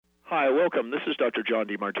Hi, welcome. This is Dr. John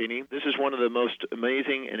DeMartini. This is one of the most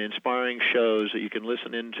amazing and inspiring shows that you can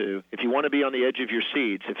listen into. If you want to be on the edge of your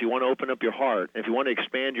seats, if you want to open up your heart, if you want to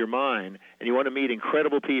expand your mind, and you want to meet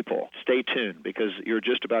incredible people, stay tuned because you're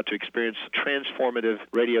just about to experience a transformative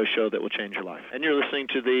radio show that will change your life. And you're listening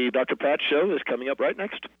to the Dr. Pat Show that's coming up right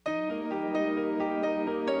next.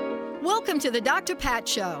 Welcome to the Dr. Pat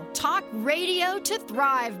Show. Talk radio to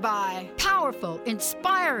thrive by. Powerful,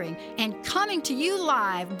 inspiring, and coming to you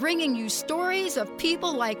live, bringing you stories of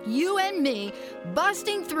people like you and me,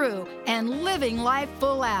 busting through and living life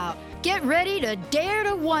full out. Get ready to dare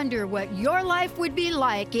to wonder what your life would be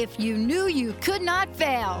like if you knew you could not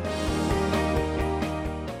fail.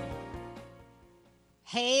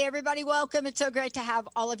 Hey, everybody, welcome. It's so great to have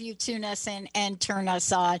all of you tune us in and turn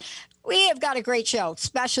us on. We have got a great show,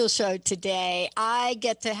 special show today. I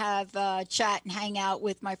get to have a chat and hang out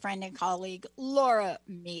with my friend and colleague, Laura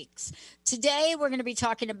Meeks. Today, we're going to be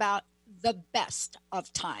talking about the best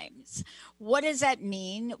of times. What does that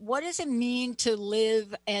mean? What does it mean to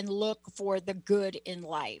live and look for the good in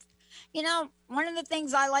life? You know, one of the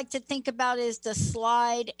things I like to think about is the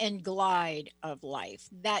slide and glide of life,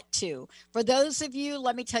 that too. For those of you,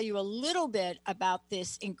 let me tell you a little bit about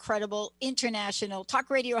this incredible international talk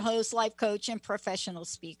radio host, life coach, and professional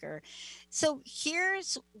speaker. So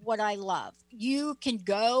here's what I love. You can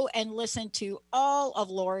go and listen to all of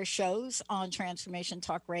Laura's shows on Transformation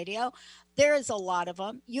Talk Radio. There is a lot of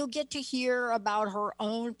them. You'll get to hear about her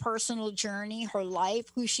own personal journey, her life,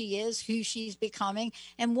 who she is, who she's becoming,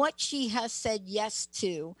 and what she has said yes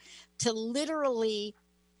to literally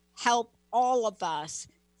help all of us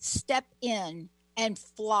step in and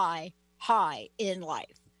fly high in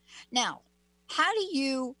life. Now, how do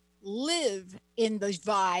you live in the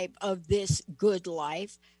vibe of this good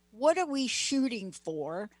life? What are we shooting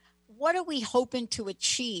for? What are we hoping to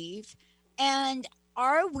achieve? And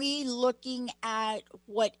are we looking at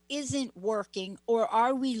what isn't working, or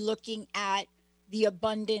are we looking at the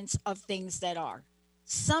abundance of things that are?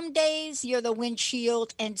 Some days you're the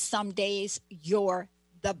windshield and some days you're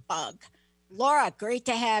the bug. Laura, great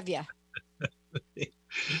to have you.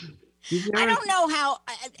 I don't know how,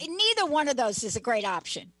 neither one of those is a great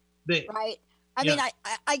option, right? I mean,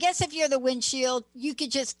 I guess if you're the windshield, you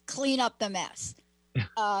could just clean up the mess.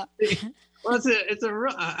 Well, I'd say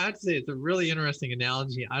it's a really interesting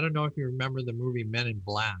analogy. I don't know if you remember the movie Men in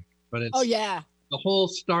Black, but it's the whole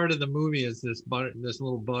start of the movie is this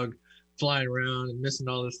little bug flying around and missing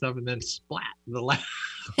all this stuff, and then splat, splat,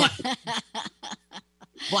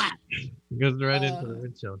 goes right into the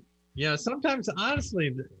windshield. Yeah, sometimes,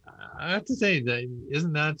 honestly, I have to say that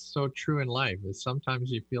isn't that so true in life? Is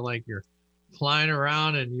sometimes you feel like you're flying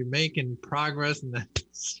around and you're making progress, and then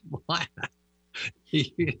splat.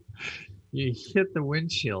 You hit the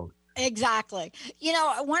windshield. Exactly. You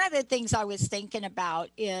know, one of the things I was thinking about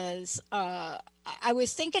is I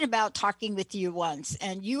was thinking about talking with you once,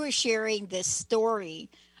 and you were sharing this story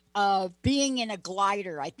of being in a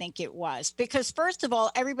glider, I think it was. Because first of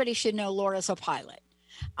all, everybody should know Laura's a pilot.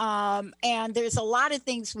 And there's a lot of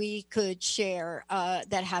things we could share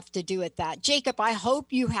that have to do with that. Jacob, I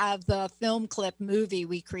hope you have the film clip movie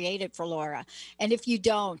we created for Laura. And if you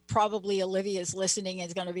don't, probably Olivia's listening and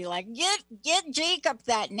is going to be like, get Jacob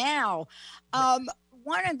that now.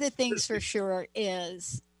 One of the things for sure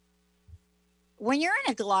is when you're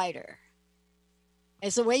in a glider,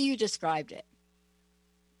 it's the way you described it.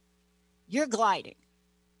 You're gliding.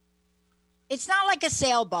 It's not like a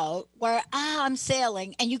sailboat where, I'm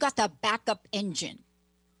sailing and you got the backup engine,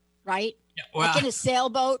 right? Yeah, well, like in a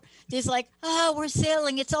sailboat, there's like, we're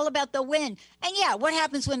sailing. It's all about the wind. And yeah, what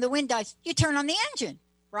happens when the wind dies? You turn on the engine,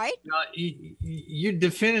 right? You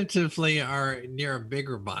definitively are near a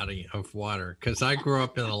bigger body of water, because I grew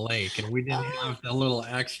up in a lake and we didn't have a little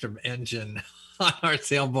extra engine on our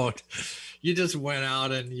sailboat. You just went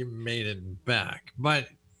out and you made it back. But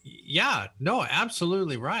yeah, no,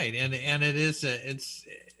 absolutely right. And it's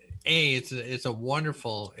a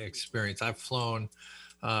wonderful experience. I've flown,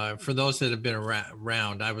 for those that have been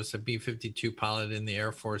around, I was a B-52 pilot in the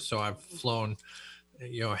Air Force. So I've flown,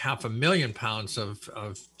 500,000 pounds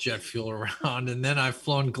of jet fuel around. And then I've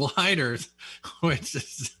flown gliders, which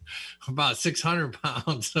is about 600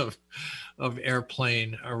 pounds of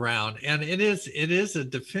airplane around. And it is a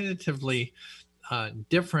definitively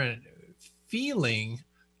different feeling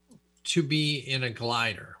to be in a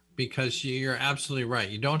glider, because you're absolutely right.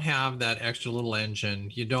 You don't have that extra little engine.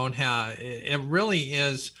 You don't have, it really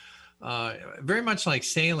is very much like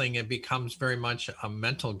sailing. It becomes very much a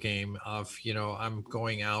mental game of, I'm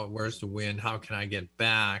going out, where's the wind? How can I get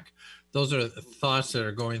back? Those are the thoughts that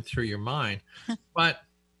are going through your mind. But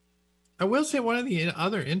I will say one of the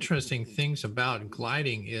other interesting things about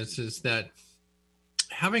gliding is that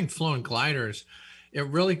having flown gliders, it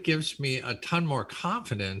really gives me a ton more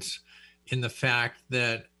confidence in the fact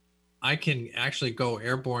that I can actually go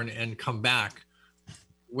airborne and come back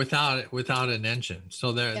without an engine.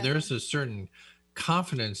 So there's a certain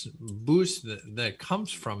confidence boost that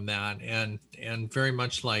comes from that, and very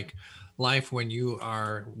much like life when you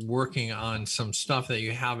are working on some stuff that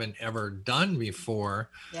you haven't ever done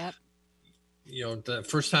before. Yep. The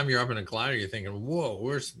first time you're up in a glider, you're thinking, whoa,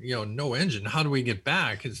 where's, no engine. How do we get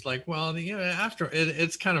back? It's like, well, after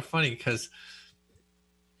it's kind of funny because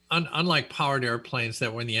unlike powered airplanes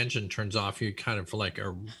that when the engine turns off, you kind of like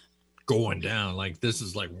are going down. Like this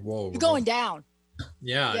is like, whoa. You're going down.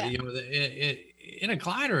 Yeah. In a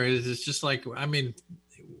glider, it's just like, I mean,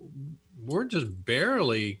 we're just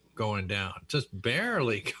barely going down.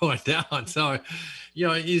 So,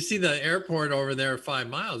 you see the airport over there 5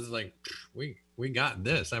 miles. It's like, we got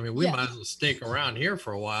this. I mean, we might as well stake around here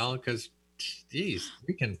for a while because, geez,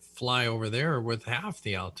 we can fly over there with half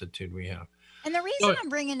the altitude we have. And the reason I'm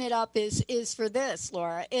bringing it up is for this,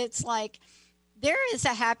 Laura. It's like there is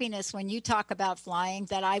a happiness when you talk about flying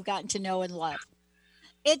that I've gotten to know and love.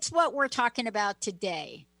 It's what we're talking about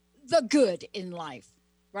today, the good in life,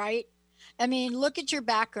 right? I mean, look at your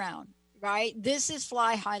background, right? This is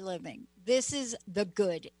fly high living. This is the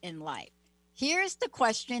good in life. Here's the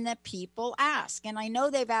question that people ask. And I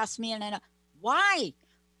know they've asked me, and I know, why?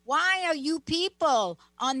 Why are you people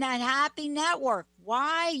on that happy network?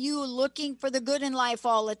 Why are you looking for the good in life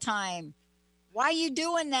all the time? Why are you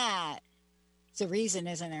doing that? It's a reason,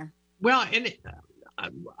 isn't there? Well, and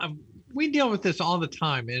we deal with this all the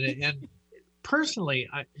time. And personally,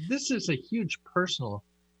 this is a huge personal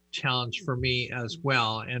challenge for me as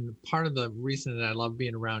well. And part of the reason that I love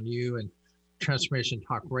being around you and Transformation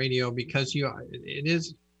Talk Radio, because it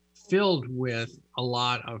is filled with a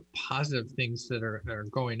lot of positive things that are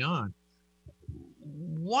going on.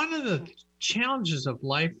 One of the challenges of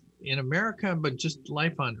life in America, but just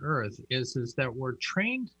life on Earth, is that we're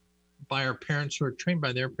trained by our parents who are trained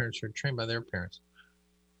by their parents who are trained by their parents.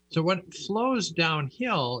 So what flows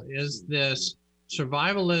downhill is this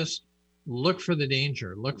survivalist, look for the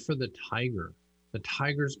danger, look for the tiger. The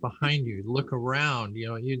tiger's behind you. Look around.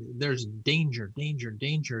 There's danger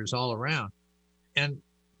is all around. And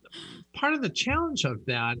part of the challenge of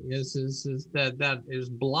that is that is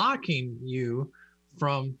blocking you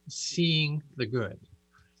from seeing the good.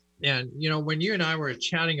 And when you and I were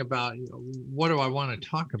chatting about what do I want to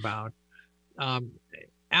talk about,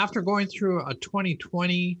 after going through a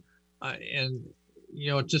 2020 and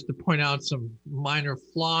just to point out some minor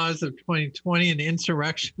flaws of 2020 and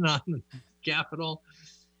insurrection on the Capitol,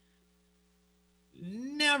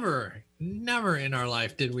 never in our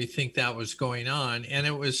life did we think that was going on. And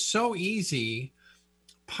it was so easy.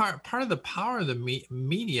 Part of the power of the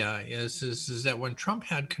media is that when Trump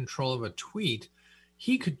had control of a tweet,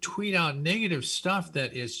 he could tweet out negative stuff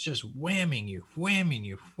that is just whamming you.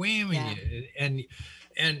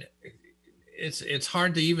 And it's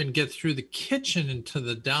hard to even get through the kitchen into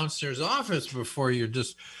the downstairs office before you're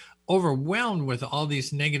just overwhelmed with all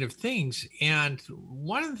these negative things. And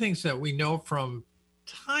one of the things that we know from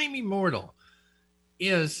time immortal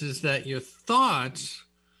is that your thoughts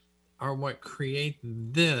are what create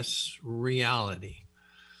this reality.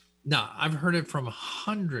 Now, I've heard it from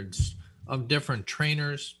hundreds of different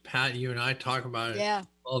trainers. Pat, you and I talk about it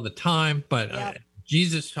all the time, but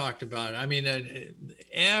Jesus talked about it. I mean,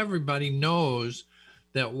 everybody knows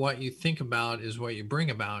that what you think about is what you bring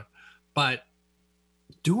about, but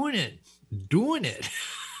doing it,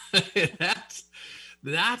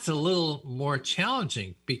 that's a little more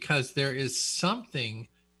challenging, because there is something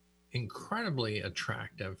incredibly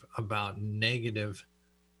attractive about negative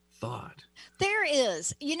thought. There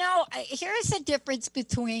is. Here's the difference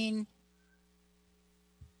between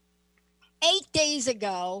 8 days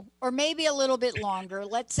ago, or maybe a little bit longer,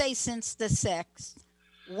 let's say since the 6th,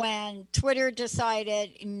 when Twitter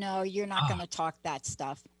decided, no, you're not going to talk that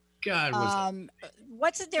stuff. God,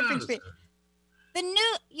 what's the difference between the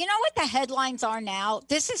new, what the headlines are now?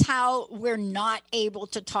 This is how we're not able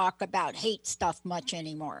to talk about hate stuff much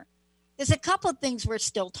anymore. There's a couple of things we're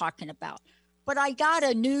still talking about, but I got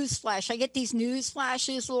a news flash. I get these news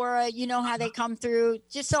flashes, Laura, you know how they come through,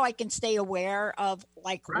 just so I can stay aware of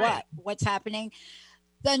what's happening.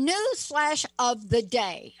 The news flash of the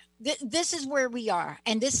day. This is where we are.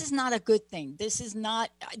 And this is not a good thing. This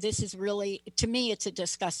is really, to me, it's a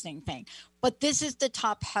disgusting thing. But this is the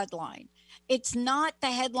top headline. It's not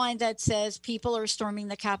the headline that says people are storming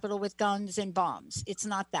the Capitol with guns and bombs. It's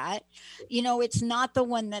not that. It's not the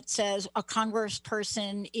one that says a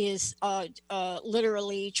congressperson is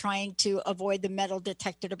literally trying to avoid the metal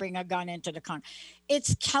detector to bring a gun into the con.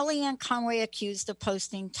 It's Kellyanne Conway accused of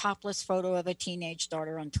posting topless photo of a teenage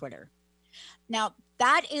daughter on Twitter. Now,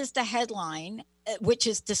 that is the headline, which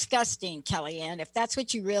is disgusting, Kellyanne. If that's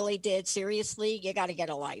what you really did, seriously, you got to get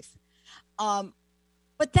a life.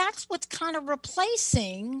 But that's what's kind of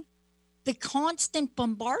replacing the constant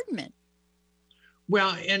bombardment.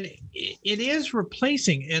 Well, and it is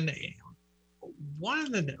replacing. And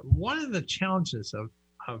one of the challenges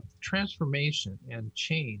of transformation and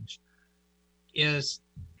change is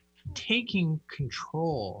taking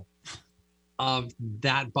control of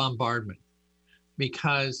that bombardment,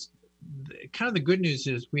 because kind of the good news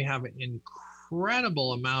is we have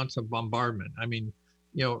incredible amounts of bombardment. I mean,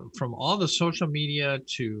 from all the social media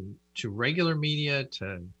to regular media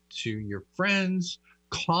to your friends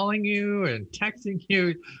calling you and texting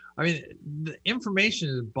you. I mean, the information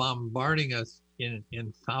is bombarding us in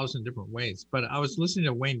 1,000 different ways. But I was listening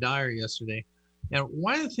to Wayne Dyer yesterday, and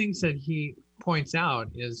one of the things that he points out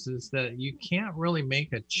is that you can't really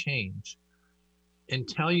make a change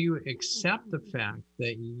until you accept the fact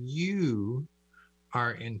that you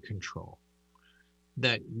are in control,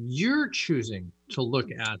 that you're choosing to look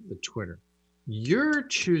at the Twitter. You're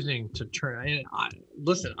choosing to turn. And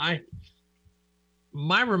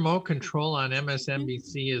my remote control on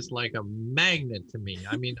MSNBC is like a magnet to me.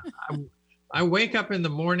 I mean, I wake up in the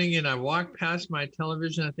morning and I walk past my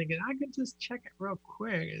television. I'm thinking I could just check it real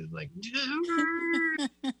quick. It's like,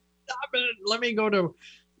 stop it. Let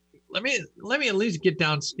me at least get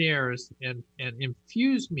downstairs and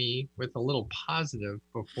infuse me with a little positive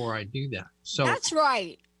before I do that. So that's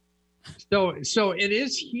right. So it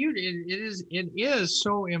is huge. It is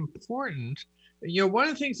so important. One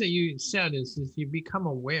of the things that you said is you become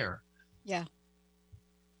aware. Yeah.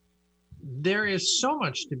 There is so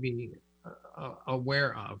much to be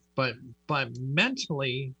aware of, but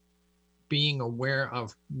mentally being aware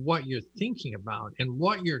of what you're thinking about and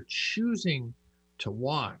what you're choosing to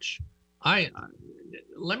watch.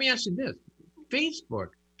 Let me ask you this: Facebook.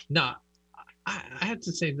 Now, I have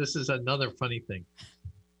to say this is another funny thing.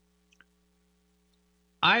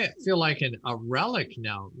 I feel like a relic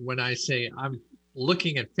now when I say I'm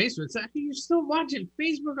looking at Facebook. It's like, you're still watching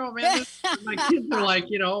Facebook? Oh man, my kids are like,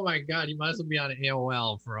 oh my God, you must be on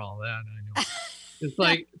AOL for all that. I know. It's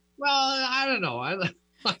like, well, I don't know. I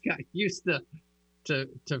got used to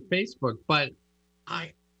Facebook, but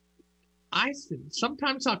I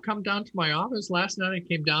sometimes I'll come down to my office. Last night I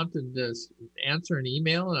came down to just answer an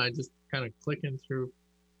email, and I just kind of clicking through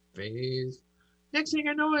Face. Next thing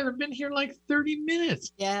I know, I've been here like 30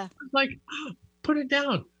 minutes. Yeah. I was like, put it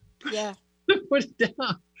down. Yeah. Put it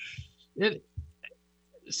down.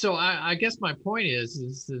 So I guess my point is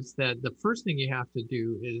that the first thing you have to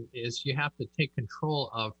do is you have to take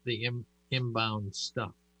control of the inbound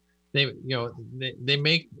stuff. They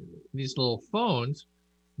make these little phones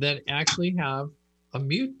that actually have a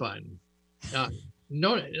mute button. Let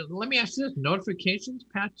me ask you this: notifications,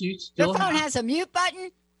 Pat? Do you still? Your phone has a mute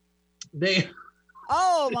button?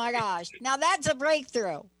 Oh my gosh! Now that's a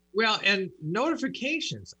breakthrough. Well, and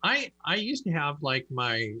notifications. I used to have like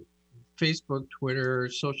my Facebook, Twitter,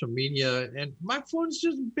 social media, and my phone's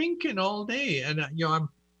just binking all day. And I'm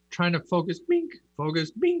trying to focus, bink,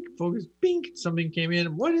 focus, bink, focus, bink. Something came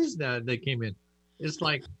in. What is that came in? It's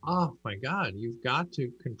like, oh my God, you've got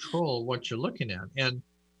to control what you're looking at.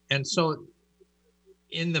 And so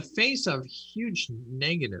in the face of huge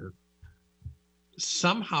negative,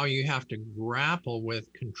 somehow you have to grapple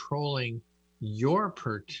with controlling your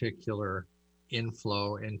particular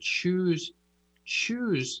inflow and choose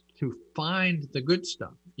to find the good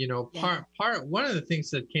stuff. One of the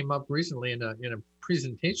things that came up recently in a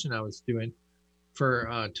presentation I was doing for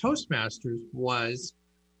Toastmasters was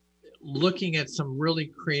looking at some really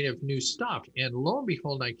creative new stuff. And lo and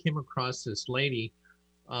behold, I came across this lady,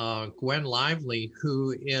 Gwen Lively,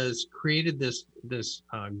 who has created this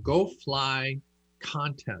Go Fly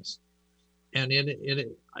contest. And it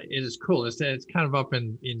is cool. It's kind of up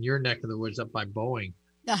in your neck of the woods, up by Boeing.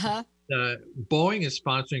 Uh-huh. Boeing is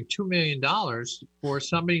sponsoring $2 million for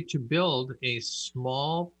somebody to build a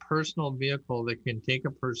small personal vehicle that can take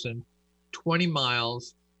a person 20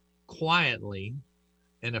 miles quietly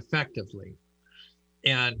and effectively.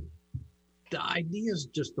 And the idea is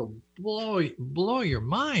just to blow your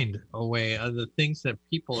mind away of the things that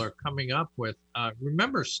people are coming up with.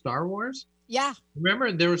 Remember Star Wars? Yeah.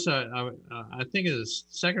 Remember there was I think it was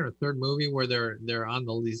second or third movie where they're on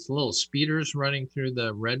these little speeders running through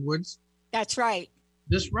the redwoods. That's right.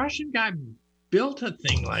 This Russian guy built a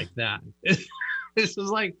thing like that. This is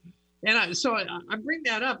like, and I bring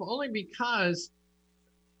that up only because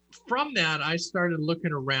from that, I started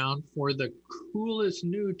looking around for the coolest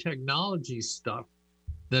new technology stuff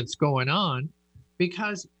that's going on,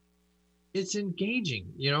 because it's engaging.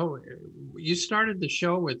 You started the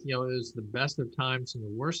show with, it was the best of times and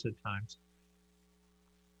the worst of times.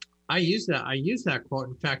 I use that quote.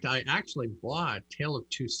 In fact, I actually bought Tale of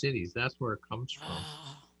Two Cities. That's where it comes from.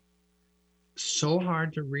 Oh. So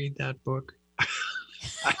hard to read that book.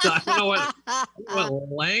 I don't know what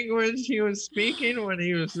language he was speaking when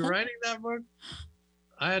he was writing that book.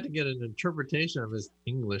 I had to get an interpretation of his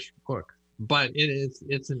English book. But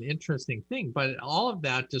it's an interesting thing. But all of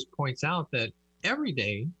that just points out that every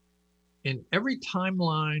day, in every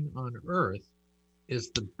timeline on Earth, is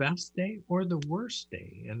the best day or the worst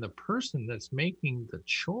day. And the person that's making the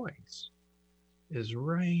choice is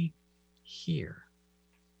right here.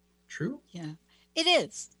 True? Yeah, it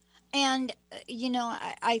is. And,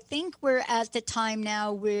 I think we're at the time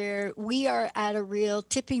now where we are at a real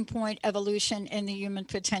tipping point evolution in the human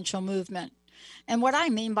potential movement. And what I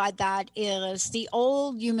mean by that is the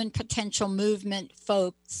old human potential movement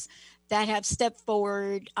folks that have stepped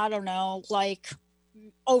forward, I don't know, like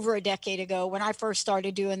over a decade ago when I first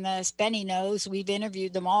started doing this. Benny knows, we've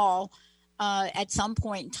interviewed them all at some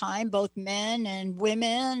point in time, both men and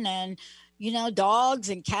women, and dogs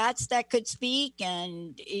and cats that could speak,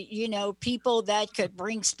 and people that could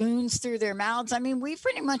bring spoons through their mouths. I mean, we've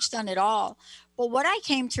pretty much done it all. But what I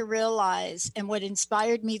came to realize, and what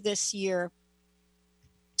inspired me this year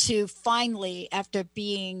to finally, after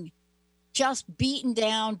being just beaten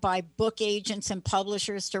down by book agents and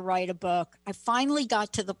publishers to write a book, I finally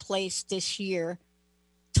got to the place this year,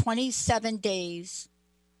 27 days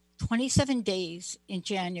in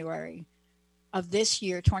January of this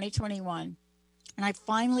year, 2021. And I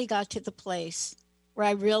finally got to the place where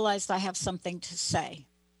I realized I have something to say.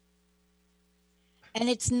 And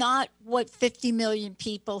it's not what 50 million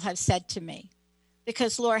people have said to me.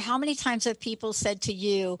 Because, Laura, how many times have people said to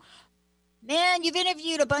you, man, you've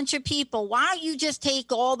interviewed a bunch of people. Why don't you just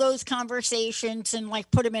take all those conversations and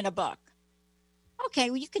put them in a book? Okay,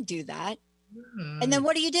 well, you can do that. And then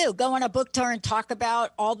what do? Go on a book tour and talk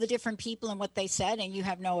about all the different people and what they said, and you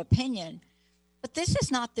have no opinion. But this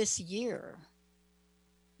is not this year.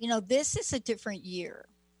 This is a different year.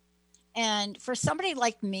 And for somebody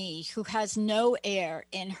like me who has no air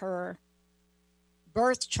in her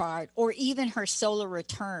birth chart or even her solar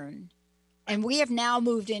return, and we have now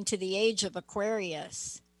moved into the age of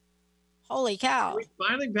Aquarius. Holy cow. Are we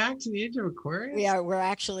finally back to the age of Aquarius? We're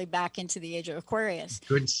actually back into the age of Aquarius.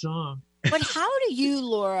 Good song. But how do you,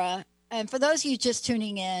 Laura, and for those of you just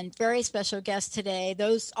tuning in, very special guest today,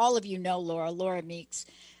 all of you know Laura Meeks.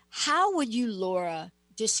 How would you, Laura,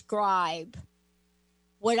 describe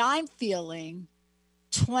what I'm feeling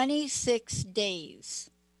 26 days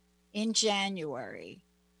in January,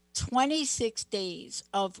 26 days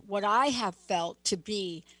of what I have felt to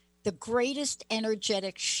be the greatest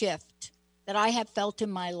energetic shift that I have felt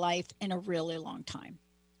in my life in a really long time?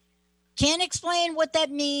 Can't explain what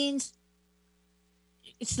that means.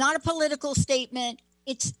 It's not a political statement.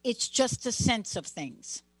 It's just a sense of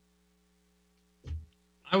things.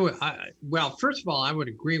 Well, first of all, I would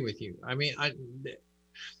agree with you. I mean, I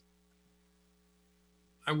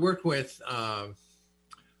worked with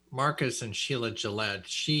Marcus and Sheila Gillette.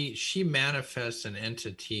 She manifests an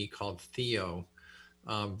entity called Theo,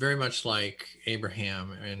 very much like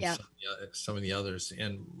Abraham and some of the others.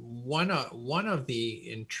 And one of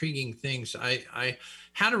the intriguing things, I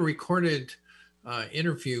had a recorded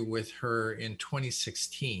interview with her in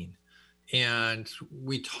 2016, and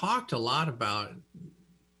we talked a lot about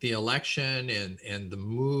the election and the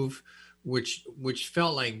move, which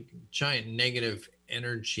felt like giant negative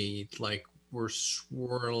energy, like we're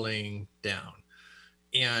swirling down.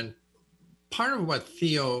 And part of what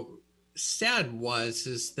Theo said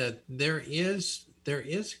is that there is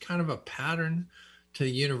kind of a pattern to the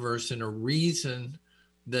universe and a reason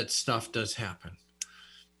that stuff does happen.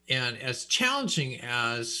 And as challenging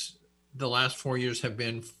as the last 4 years have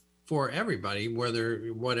been for everybody,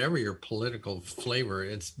 whatever your political flavor,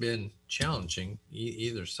 it's been challenging,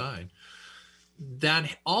 either side.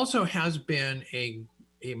 That also has been a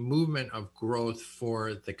movement of growth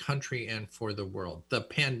for the country and for the world. The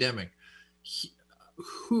pandemic,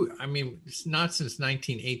 it's not since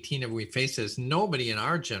 1918 have we faced this. Nobody in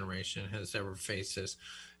our generation has ever faced this.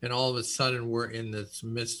 And all of a sudden we're in the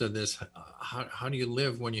midst of this. How do you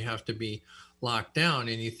live when you have to be locked down?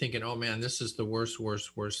 And you're thinking, oh man, this is the worst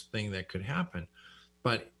thing that could happen.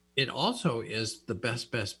 But it also is the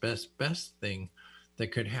best thing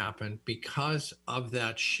that could happen because of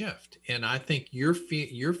that shift. And I think you're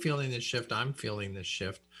feeling the shift. I'm feeling the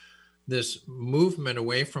shift. This movement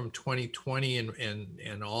away from 2020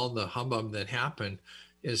 and all the hubbub that happened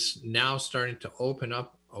is now starting to open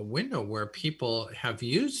up a window where people have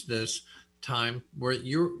used this time where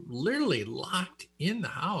you're literally locked in the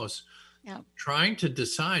house, trying to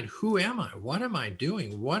decide, who am I? What am I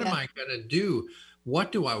doing? What am I going to do?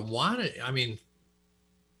 What do I want to, I mean,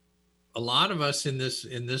 a lot of us in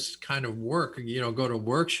this kind of work, go to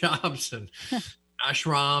workshops and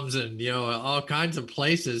ashrams and, all kinds of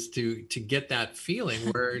places to get that feeling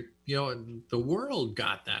where, the world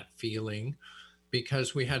got that feeling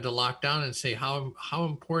because we had to lock down and say, how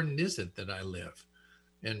important is it that I live?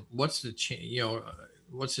 And what's the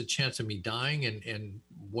chance of me dying? And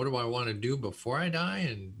what do I want to do before I die?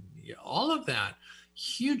 And all of that,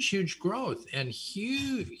 huge growth and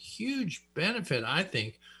huge benefit, I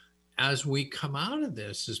think, as we come out of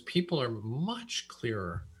this, is people are much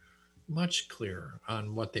clearer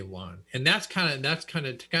on what they want. And that's kind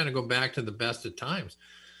of to go back to the best of times.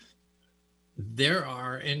 There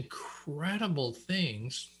are incredible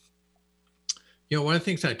things. One of the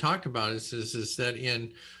things I talked about is that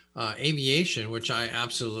in aviation, which I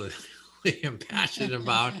absolutely am passionate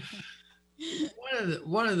about,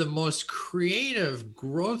 one of the most creative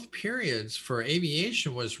growth periods for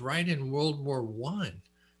aviation was right in World War I.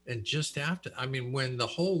 And just after, when the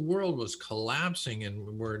whole world was collapsing and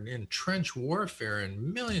we're in trench warfare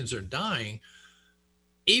and millions are dying,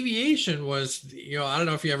 aviation was, I don't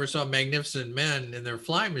know if you ever saw Magnificent Men in their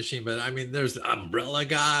flying machine, but there's the umbrella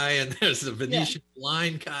guy and there's the Venetian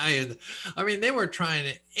blind guy. And they were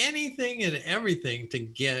trying anything and everything to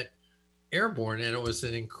get airborne. And it was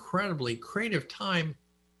an incredibly creative time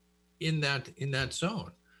in that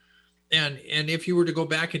zone. And if you were to go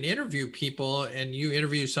back and interview people and you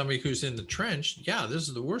interview somebody who's in the trench, this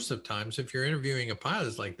is the worst of times. If you're interviewing a pilot,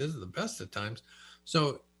 it's like, this is the best of times.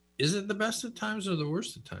 So is it the best of times or the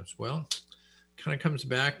worst of times? Well, kind of comes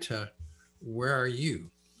back to, where are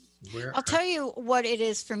you? I'll tell you what it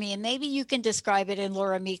is for me, and maybe you can describe it in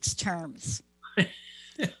Laura Meek's terms.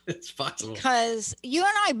 It's possible. Because you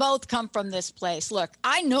and I both come from this place. Look,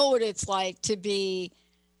 I know what it's like to be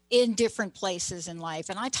in different places in life.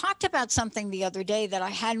 And I talked about something the other day that I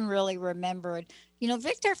hadn't really remembered.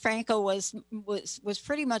 Viktor Frankl was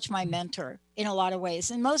pretty much my mentor in a lot of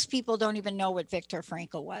ways. And most people don't even know what Viktor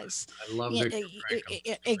Frankl was. I love Viktor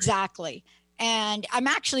Frankl. Exactly. And I'm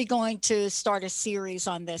actually going to start a series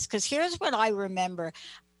on this because here's what I remember.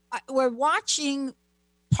 We're watching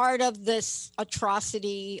part of this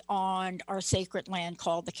atrocity on our sacred land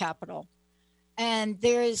called the Capitol. And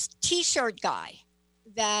there's T-shirt guy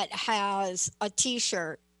that has a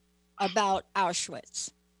T-shirt about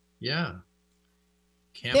Auschwitz. Yeah.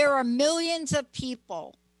 There are millions of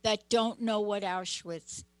people that don't know what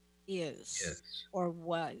Auschwitz is or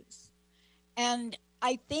was. And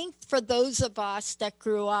I think for those of us that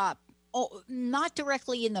grew up, not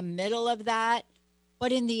directly in the middle of that,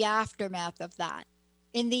 but in the aftermath of that,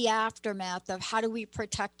 in the aftermath of how do we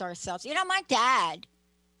protect ourselves? My dad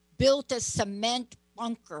built a cement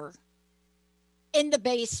bunker in the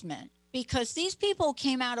basement because these people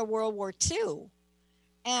came out of World War II.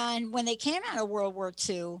 And when they came out of World War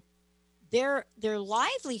II, their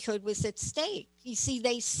livelihood was at stake. You see,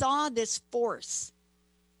 they saw this force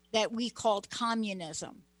that we called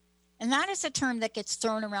communism. And that is a term that gets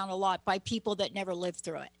thrown around a lot by people that never lived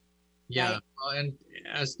through it. Yeah. Right? And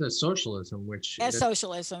as the socialism,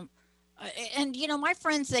 socialism. And, my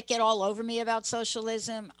friends that get all over me about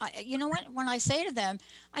socialism, when I say to them,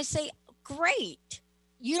 I say, great.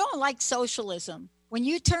 You don't like socialism. When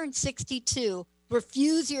you turn 62,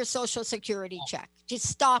 refuse your Social Security check. Just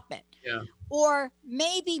stop it. Yeah. Or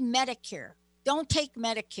maybe Medicare. Don't take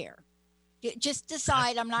Medicare. Just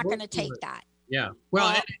decide I'm not going to take that. Yeah.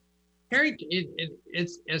 Well, Harry,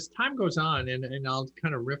 it's as time goes on, and I'll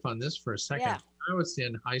kind of riff on this for a second. Yeah. When I was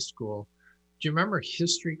in high school, do you remember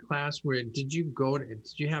history class? Did you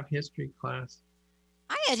have history class?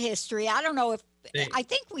 I had history. I don't know I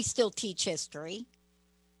think we still teach history.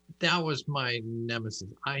 That was my nemesis.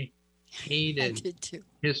 I hated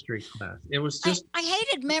history class. It was just I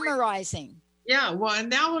hated memorizing. Yeah, well,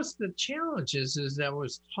 and that was the challenge is that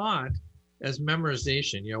was taught as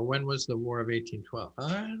memorization. When was the War of 1812? I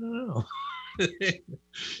don't know.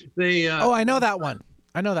 I know that one.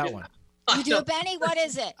 You do, Benny? What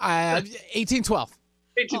is it? 1812.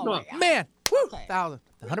 1812. Oh, man, woo, okay. 1,000,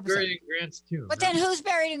 100%. Buried in Grant's tomb. But then who's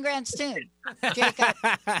buried in Grant's tomb? Jacob.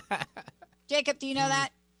 Jacob, do you know that?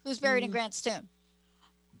 Who's buried in Grant's tomb?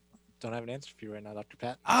 don't have an answer for you right now, Dr.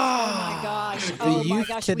 Pat. Oh my gosh. The Oh my youth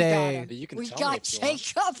gosh. today. But you can We tell got me if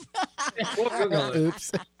you want. Jacob. We'll Google it.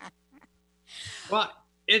 Oops. Well, But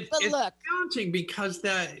it's look. challenging because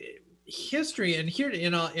that history,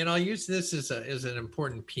 and I'll use this as an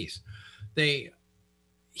important piece.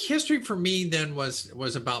 History for me then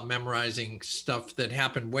was about memorizing stuff that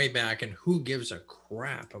happened way back, and who gives a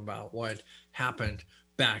crap about what happened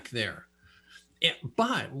back there.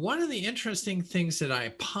 But one of the interesting things that I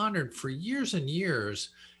pondered for years and years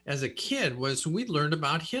as a kid was we learned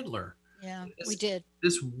about Hitler. Yeah, we did.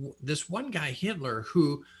 This one guy, Hitler,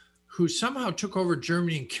 who somehow took over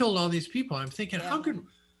Germany and killed all these people. I'm thinking, Yeah.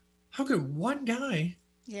 how could one guy?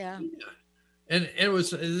 Yeah. And it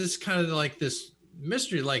was this kind of like this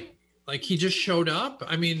mystery, like he just showed up.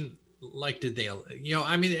 I mean, like, did they,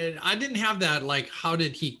 I mean, I didn't have that, like, how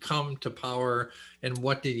did he come to power and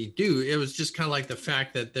what did he do? It was just kind of like the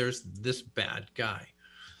fact that there's this bad guy.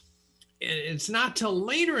 And it's not till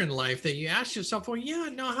later in life that you ask yourself, well, yeah,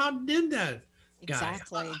 no, how did that guy?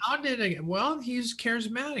 Exactly. How did it? Well, he's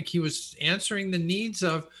charismatic. He was answering the needs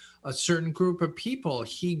of a certain group of people.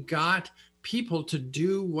 He got people to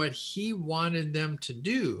do what he wanted them to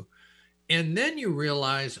do. And then you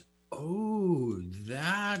realize, oh,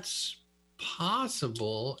 that's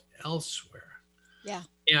possible elsewhere. Yeah.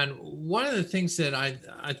 And one of the things that I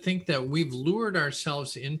think that we've lured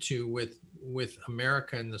ourselves into with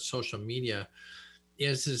America and the social media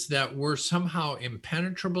is that we're somehow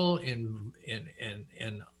impenetrable and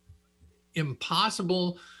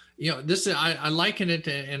impossible. This is, I liken it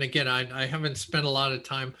to, and again, I haven't spent a lot of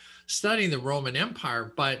time studying the Roman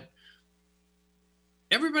Empire, but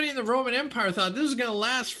everybody in the Roman Empire thought this is going to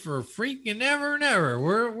last for freaking ever and ever.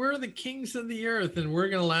 We're the kings of the earth and we're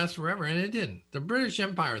going to last forever. And it didn't. The British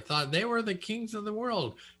Empire thought they were the kings of the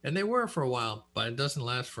world, and they were for a while, but it doesn't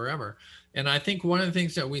last forever. And I think one of the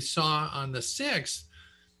things that we saw on the 6th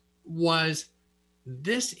was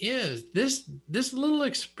this little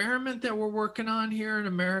experiment that we're working on here in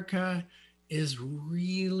America is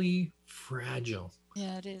really fragile.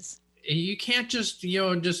 Yeah, it is. You can't just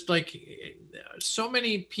like so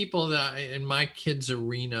many people that in my kids'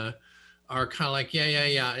 arena are kind of like,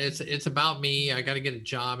 yeah. It's about me. I got to get a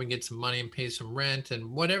job and get some money and pay some rent, and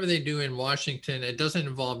whatever they do in Washington, it doesn't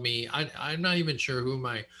involve me. I'm not even sure who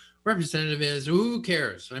my representative is. Who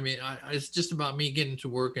cares? I mean, it's just about me getting to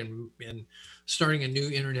work and starting a new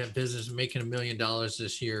internet business and making $1 million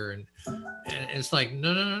this year. And it's like,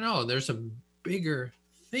 no. There's a bigger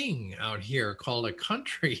thing out here called a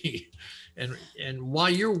country, and while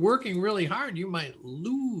you're working really hard, you might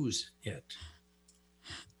lose it,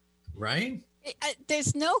 right?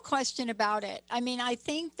 There's no question about it. I mean, I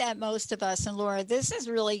think that most of us, and Laura, this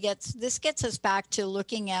gets us back to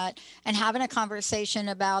looking at and having a conversation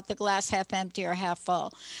about the glass half empty or half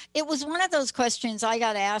full. It was one of those questions I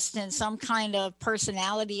got asked in some kind of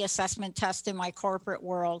personality assessment test in my corporate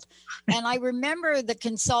world. And I remember the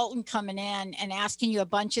consultant coming in and asking you a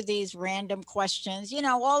bunch of these random questions,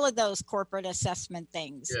 all of those corporate assessment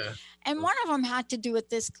things. Yeah. And one of them had to do with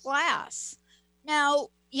this glass. Now,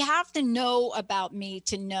 you have to know about me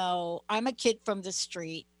to know I'm a kid from the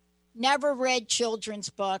street, never read children's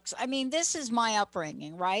books. I mean, this is my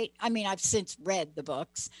upbringing, right? I mean, I've since read the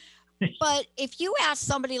books. But if you ask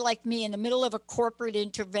somebody like me in the middle of a corporate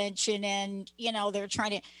intervention and, they're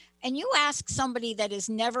trying to, and you ask somebody that has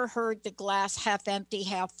never heard the glass half empty,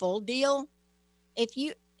 half full deal,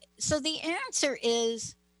 so the answer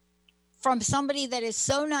is from somebody that is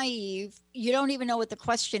so naive, you don't even know what the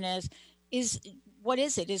question is what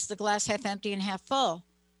is it? Is the glass half empty and half full?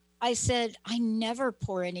 I said, I never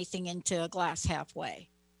pour anything into a glass halfway.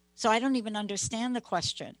 So I don't even understand the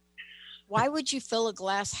question. Why would you fill a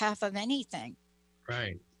glass half of anything?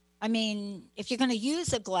 Right. I mean, if you're going to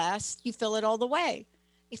use a glass, you fill it all the way.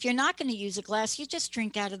 If you're not going to use a glass, you just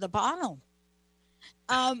drink out of the bottle.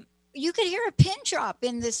 You could hear a pin drop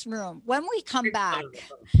in this room. When we come back,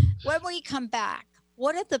 what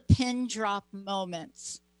are the pin drop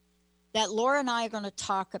moments that Laura and I are going to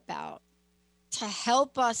talk about to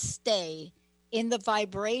help us stay in the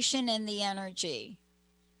vibration and the energy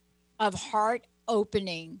of heart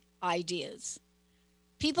opening ideas?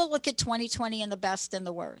 People look at 2020 and the best and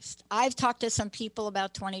the worst. I've talked to some people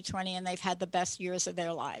about 2020 and they've had the best years of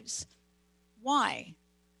their lives. Why?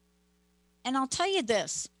 And I'll tell you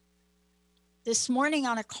this morning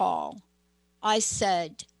on a call, I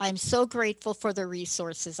said, I'm so grateful for the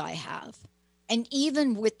resources I have. And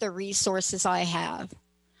even with the resources I have,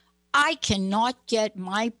 I cannot get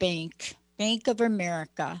my Bank of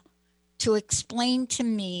America, to explain to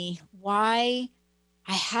me why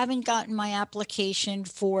I haven't gotten my application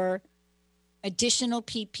for additional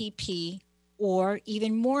PPP, or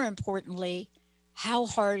even more importantly, how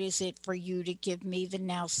hard is it for you to give me the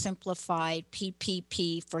now simplified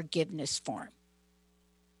PPP forgiveness form?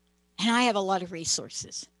 And I have a lot of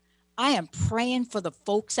resources. I am praying for the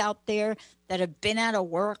folks out there that have been out of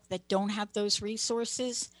work that don't have those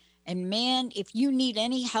resources. And man, if you need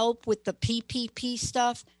any help with the PPP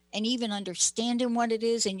stuff and even understanding what it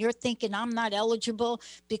is, and you're thinking I'm not eligible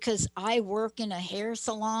because I work in a hair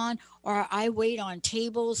salon or I wait on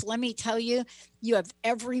tables, let me tell you, you have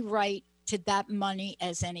every right to that money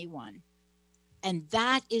as anyone. And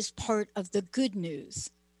that is part of the good news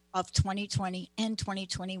of 2020 and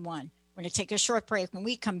 2021. We're going to take a short break. When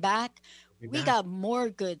we come back, we got more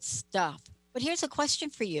good stuff. But here's a question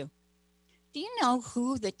for you. Do you know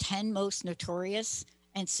who the 10 most notorious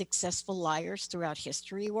and successful liars throughout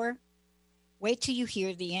history were? Wait till you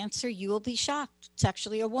hear the answer. You will be shocked. It's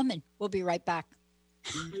actually a woman. We'll be right back.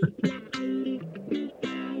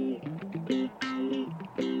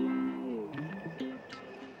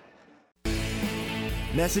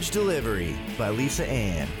 Message Delivery by Lisa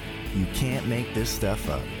Ann. You can't make this stuff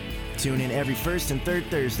up. Tune in every first and third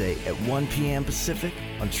Thursday at 1 p.m. Pacific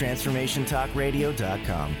on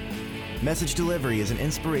TransformationTalkRadio.com. Message Delivery is an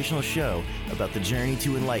inspirational show about the journey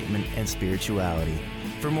to enlightenment and spirituality.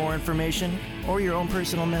 For more information or your own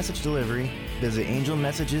personal message delivery, visit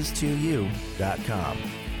angelmessages2u.com.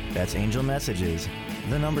 That's Angel Messages,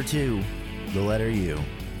 the number 2, the letter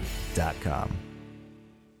U.com.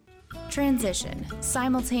 Transition,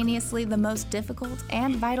 simultaneously the most difficult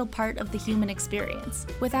and vital part of the human experience.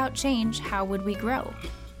 Without change, how would we grow?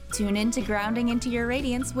 Tune in to Grounding into Your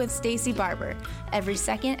Radiance with Stacey Barber every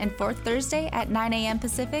second and fourth Thursday at 9 a.m.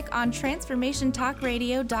 Pacific on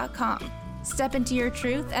TransformationTalkRadio.com. Step into your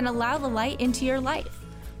truth and allow the light into your life.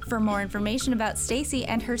 For more information about Stacey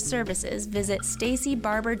and her services, visit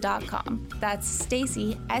StaceyBarber.com. That's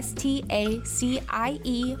Stacey, S-T-A-C-I-E,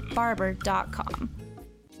 Barber.com.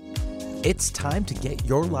 It's time to get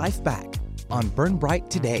your life back on Burn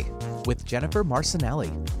Bright Today with Jennifer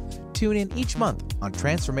Marcinelli. Tune in each month on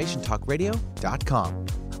TransformationTalkRadio.com.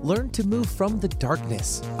 Learn to move from the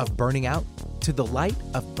darkness of burning out to the light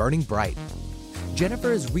of burning bright.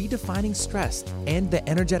 Jennifer is redefining stress and the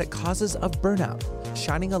energetic causes of burnout,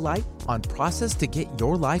 shining a light on process to get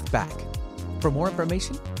your life back. For more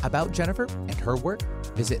information about Jennifer and her work,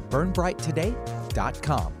 visit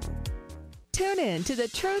burnbrighttoday.com. Tune in to The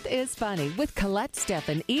Truth is Funny with Colette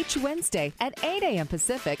Steffen each Wednesday at 8 a.m.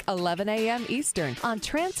 Pacific, 11 a.m. Eastern on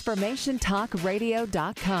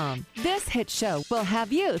TransformationTalkRadio.com. This hit show will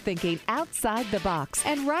have you thinking outside the box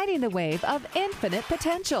and riding the wave of infinite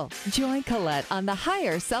potential. Join Colette on the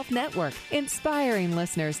Higher Self Network, inspiring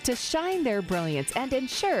listeners to shine their brilliance and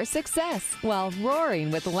ensure success while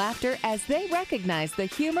roaring with laughter as they recognize the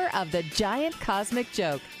humor of the giant cosmic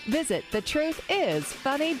joke. Visit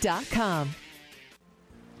thetruthisfunny.com.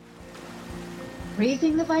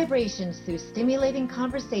 Raising the vibrations through stimulating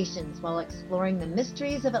conversations while exploring the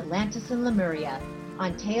mysteries of Atlantis and Lemuria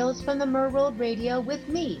on Tales from the Merworld Radio with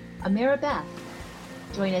me, Amira Beth.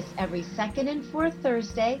 Join us every second and fourth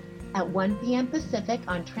Thursday at 1 p.m. Pacific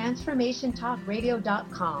on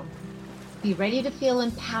TransformationTalkRadio.com. Be ready to feel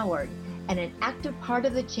empowered and an active part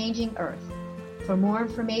of the changing earth. For more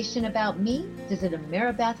information about me, visit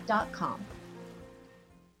amirabeth.com.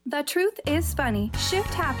 The Truth is Funny.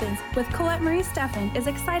 Shift Happens with Colette Marie Steffen is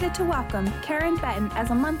excited to welcome Karen Benton as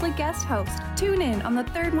a monthly guest host. Tune in on the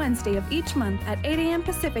third Wednesday of each month at 8 a.m.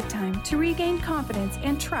 Pacific Time to regain confidence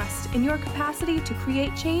and trust in your capacity to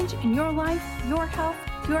create change in your life, your health,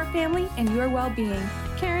 your family, and your well-being.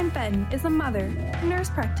 Karen Benton is a mother, nurse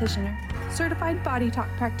practitioner, certified body talk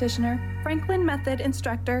practitioner, Franklin Method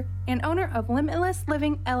instructor, and owner of Limitless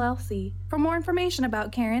Living LLC. For more information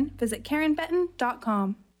about Karen, visit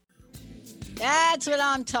KarenBenton.com. That's what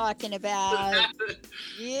I'm talking about.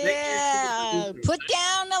 Yeah. Put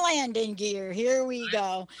down the landing gear. Here we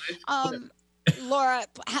go. Laura,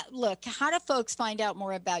 look, how do folks find out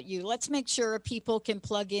more about you? Let's make sure people can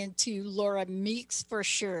plug into Laura Meeks for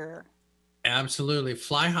sure. Absolutely.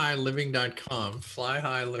 Flyhighliving.com.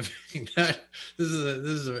 Flyhighliving. This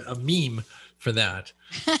is a meme for that.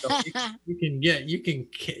 So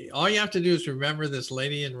all you have to do is remember this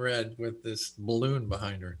lady in red with this balloon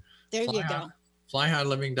behind her. There you go.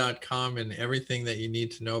 Flyhighliving.com, and everything that you need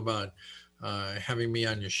to know about having me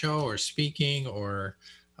on your show or speaking or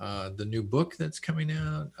the new book that's coming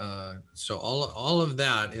out. So all of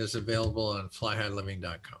that is available on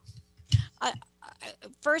flyhighliving.com.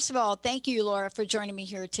 First of all, thank you, Laura, for joining me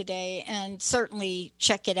here today, and certainly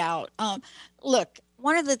check it out. Look,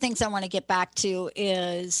 one of the things I want to get back to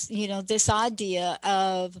is, this idea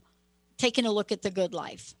of taking a look at the good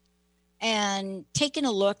life and taking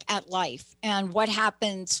a look at life and what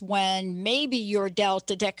happens when maybe you're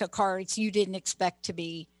dealt a deck of cards you didn't expect to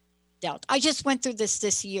be dealt. I just went through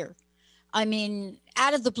this year. I mean,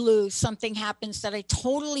 out of the blue, something happens that I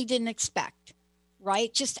totally didn't expect,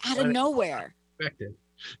 right? Just out of nowhere.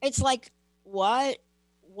 It's like, what?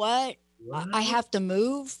 I have to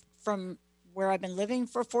move from where I've been living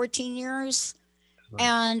for 14 years. Right.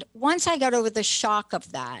 And once I got over the shock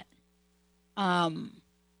of that,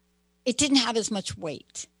 it didn't have as much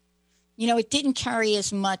weight. You know, it didn't carry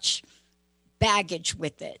as much baggage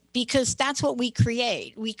with it, because that's what we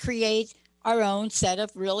create. We create our own set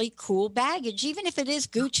of really cool baggage. Even if it is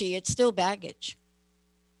Gucci, it's still baggage.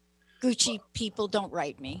 Gucci people don't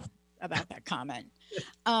write me about that comment.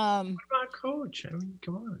 What about Coach? I mean,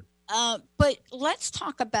 come on. But let's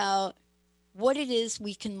talk about what it is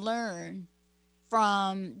we can learn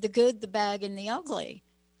from the good, the bad, and the ugly.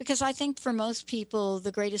 Because I think for most people,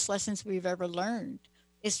 the greatest lessons we've ever learned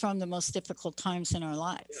is from the most difficult times in our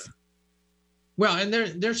lives. Yeah. Well, and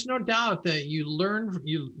there's no doubt that you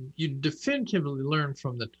definitively learn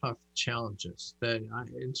from the tough challenges. That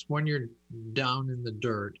it's when you're down in the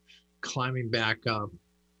dirt, climbing back up,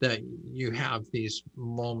 that you have these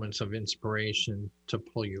moments of inspiration to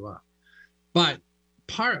pull you up. But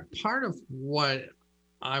part of what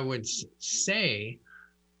I would say,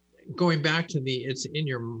 going back to it's in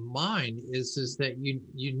your mind, is that you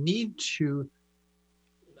need to,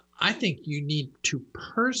 I think you need to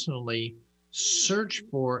personally search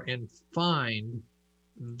for and find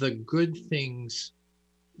the good things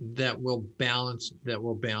that will balance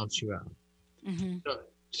you out. Mm-hmm.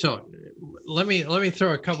 So let me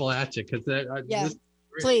throw a couple at you, because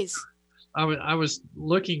please. I was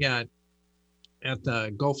looking at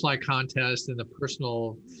the Go Fly contest and the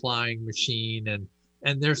personal flying machine,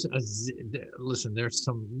 and there's there's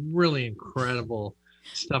some really incredible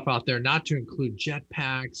stuff out there, not to include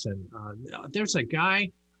jetpacks, and there's a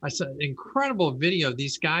guy. I saw an incredible video of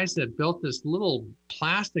these guys that built this little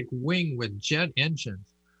plastic wing with jet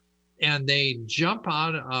engines, and they jump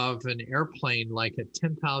out of an airplane like at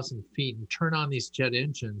 10,000 feet and turn on these jet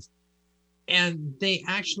engines. And they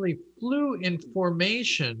actually flew in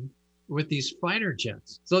formation with these fighter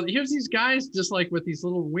jets. So here's these guys just like with these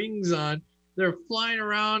little wings on, they're flying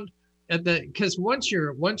around because once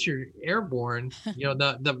you're airborne, you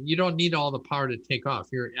know, you don't need all the power to take off.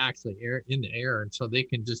 You're actually in the air, and so they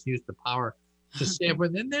can just use the power to stay up.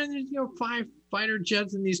 And then there's 5 fighter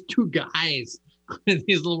jets and these 2 guys with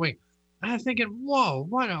these little wings. I'm thinking, whoa,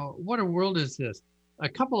 what a world is this? A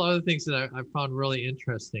couple other things that I found really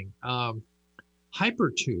interesting.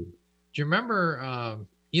 Hypertube. Do you remember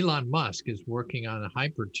Elon Musk is working on a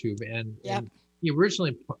hypertube, and he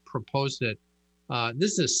originally proposed it.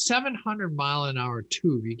 This is a 700-mile-an-hour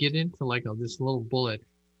tube. You get into this little bullet.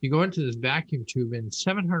 You go into this vacuum tube, and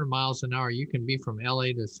 700 miles an hour, you can be from LA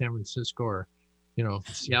to San Francisco, or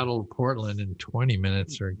Seattle to Portland in 20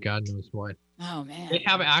 minutes, or God knows what. Oh man! They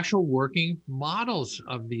have actual working models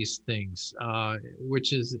of these things,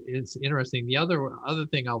 which is interesting. The other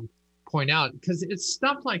thing I'll point out, because it's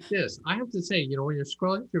stuff like this. I have to say, when you're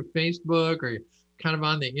scrolling through Facebook or you're kind of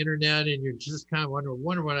on the internet and you're just kind of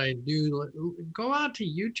wonder what I do, go out to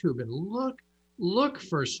YouTube and look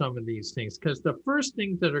for some of these things, because the first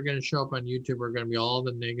things that are going to show up on YouTube are going to be all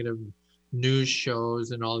the negative news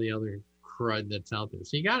shows and all the other crud that's out there.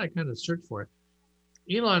 So you got to kind of search for it.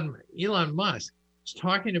 Elon Musk is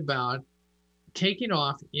talking about taking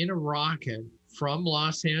off in a rocket from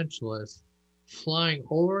Los Angeles, flying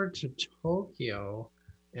over to Tokyo,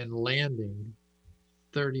 and landing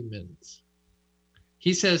 30 minutes.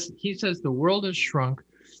 He says the world has shrunk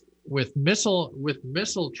with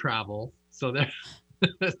missile travel. So that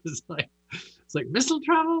it's like missile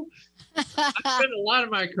travel. I spent a lot of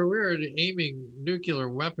my career aiming nuclear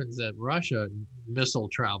weapons at Russia, missile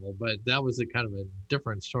travel, but that was a kind of a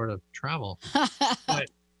different sort of travel.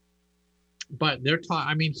 But they're talking.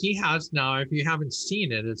 I mean, he has now. If you haven't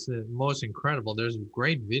seen it, it's the most incredible. There's a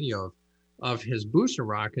great video of his booster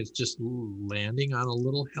rockets just landing on a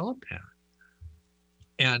little helipad.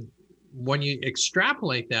 And when you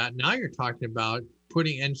extrapolate that, now you're talking about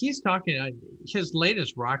and he's talking, his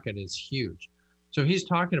latest rocket is huge. So he's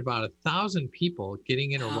talking about 1,000 people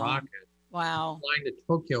getting in a rocket, flying to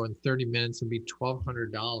Tokyo in 30 minutes and be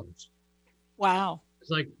 $1,200. Wow. It's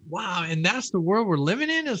like, wow. And that's the world we're living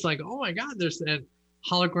in. It's like, oh my God, there's that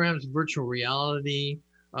holograms, virtual reality,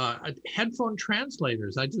 headphone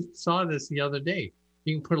translators. I just saw this the other day.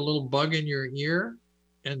 You can put a little bug in your ear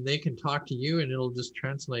and they can talk to you and it'll just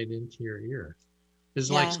translate into your ear. It's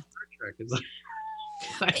like Star Trek. It's like,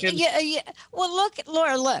 yeah. Well, look,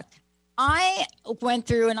 Laura, look. I went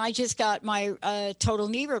through and I just got my total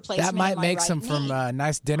knee replacement. That might make right some knee. from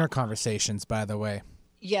nice dinner conversations, by the way.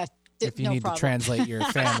 Yeah. If you no need problem. to translate your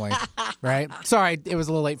family, right? Sorry, it was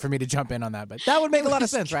a little late for me to jump in on that, but that would make a lot of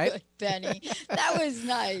sense, right? Good, Benny, that was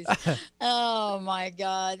nice. Oh my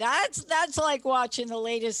God, that's like watching the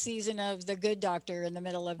latest season of The Good Doctor in the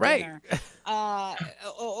middle of dinner. Or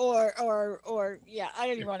yeah, I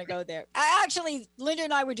don't even want to go there. Actually, Linda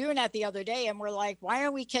and I were doing that the other day, and we're like, why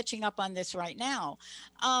are we catching up on this right now?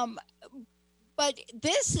 But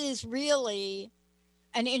this is really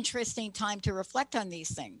an interesting time to reflect on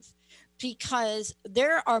these things, because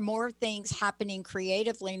there are more things happening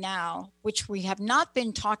creatively now, which we have not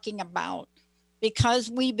been talking about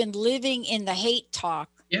because we've been living in the hate talk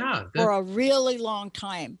for a really long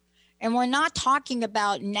time. And we're not talking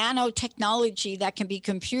about nanotechnology that can be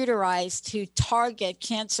computerized to target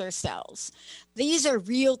cancer cells. These are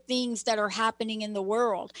real things that are happening in the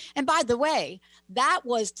world. And by the way, that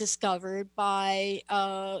was discovered by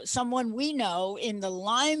someone we know in the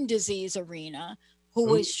Lyme disease arena, who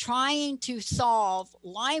was trying to solve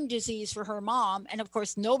Lyme disease for her mom. And of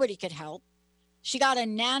course, nobody could help. She got a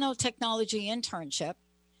nanotechnology internship,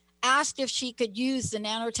 asked if she could use the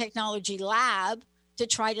nanotechnology lab to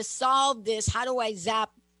try to solve this. How do I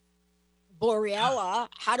zap Borrelia?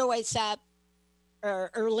 How do I zap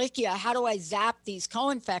Ehrlichia? How do I zap these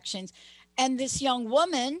co-infections? And this young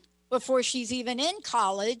woman, before she's even in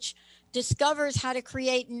college, discovers how to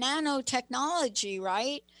create nanotechnology,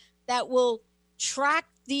 right? That will track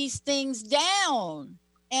these things down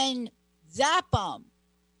and zap them.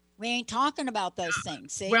 We ain't talking about those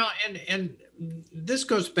things. See? Well, and this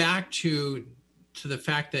goes back to the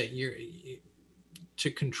fact that to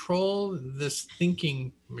control this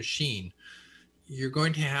thinking machine, you're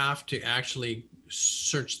going to have to actually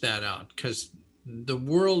search that out, because the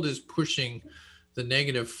world is pushing the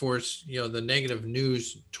negative force, the negative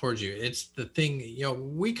news towards you. It's the thing,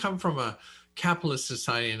 we come from a capitalist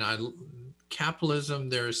society, and capitalism,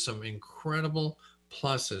 there's some incredible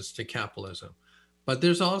pluses to capitalism, but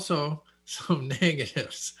there's also some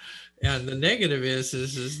negatives. And the negative is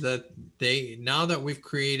that now that we've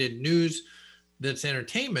created news that's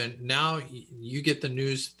entertainment, now you get the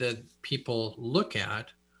news that people look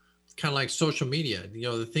at, kind of like social media.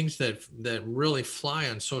 The things that really fly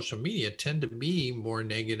on social media tend to be more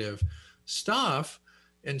negative stuff.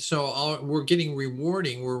 And so we're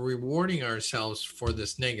rewarding ourselves for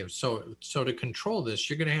this negative. So to control this,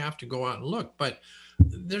 you're going to have to go out and look. But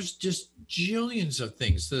there's just jillions of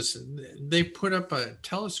things. They put up a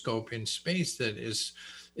telescope in space that is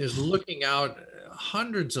looking out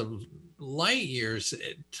hundreds of light years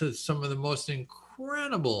to some of the most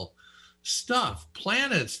incredible stuff,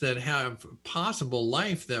 planets that have possible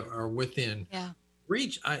life that are within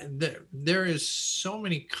reach. There is so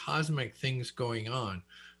many cosmic things going on,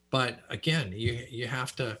 but again, you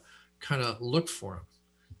have to kind of look for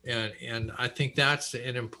them, and I think that's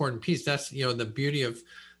an important piece. That's the beauty of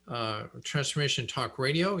Transformation Talk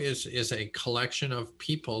Radio is a collection of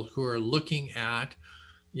people who are looking at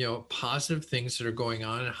positive things that are going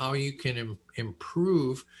on and how you can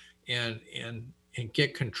improve and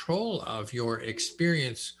get control of your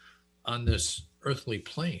experience on this earthly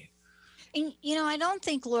plane. And, I don't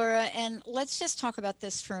think, Laura, and let's just talk about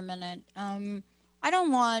this for a minute. I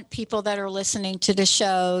don't want people that are listening to the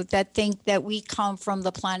show that think that we come from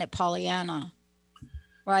the planet Pollyanna,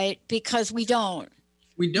 right? Because we don't.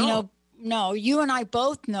 We don't. No, you and I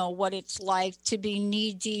both know what it's like to be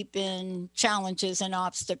knee deep in challenges and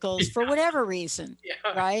obstacles for whatever reason,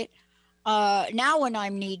 right? Now when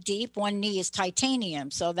I'm knee deep, one knee is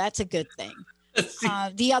titanium, so that's a good thing.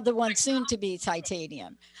 The other one soon to be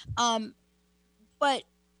titanium. But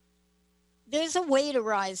there's a way to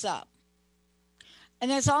rise up.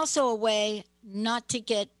 And there's also a way not to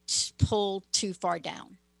get pulled too far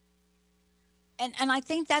down. And I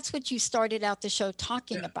think that's what you started out the show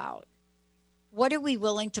talking about. What are we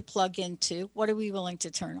willing to plug into? What are we willing to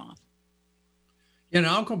turn off? And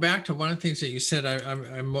I'll go back to one of the things that you said.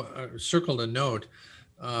 I circled a note.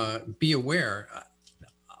 Be aware.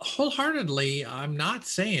 Wholeheartedly, I'm not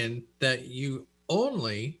saying that you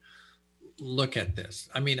only look at this.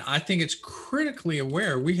 I mean, I think it's critically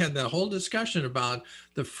aware. We had that whole discussion about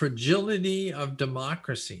the fragility of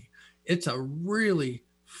democracy. It's a really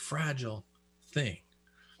fragile thing.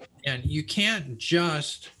 And you can't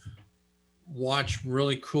just watch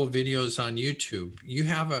really cool videos on YouTube. You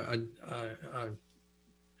have a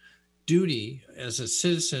duty as a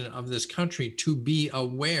citizen of this country to be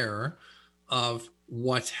aware of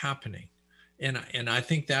what's happening. And I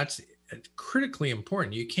think that's critically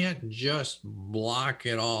important. You can't just block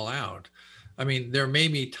it all out. I mean, there may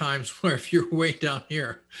be times where if you're way down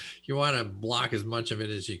here, you want to block as much of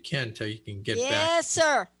it as you can until you can get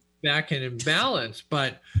back in balance.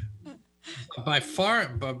 But by far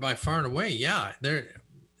and away, yeah, they're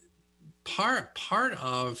part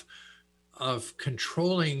of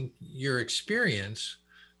controlling your experience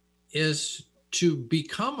is to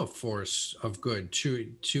become a force of good,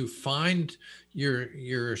 to find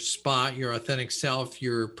your spot, your authentic self,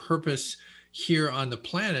 your purpose here on the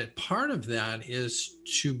planet. Part of that is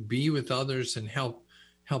to be with others and help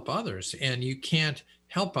others. And you can't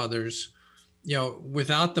help others,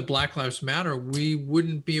 without the Black Lives Matter, we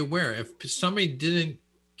wouldn't be aware. If somebody didn't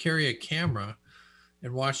carry a camera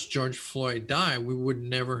and watch George Floyd die, we would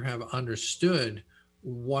never have understood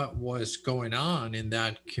what was going on in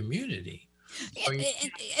that community. So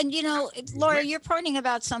and Laura, you're pointing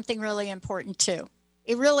about something really important too.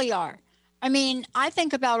 It really are. I mean, I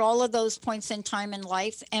think about all of those points in time in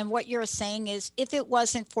life, and what you're saying is, if it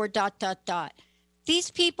wasn't for ... These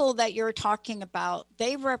people that you're talking about,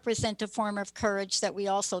 they represent a form of courage that we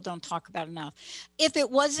also don't talk about enough. If it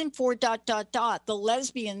wasn't for ... the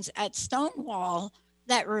lesbians at Stonewall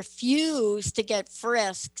that refused to get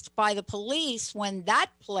frisked by the police when that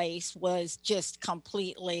place was just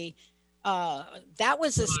completely, that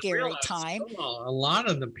was a scary time. Stonewall, a lot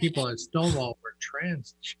of the people at Stonewall were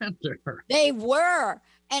transgender. They were.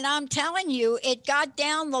 And I'm telling you, it got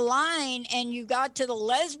down the line and you got to the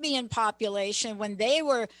lesbian population when they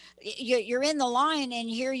were, you're in the line and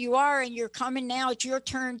here you are and you're coming now. It's your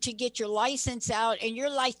turn to get your license out. And you're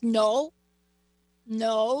like, no,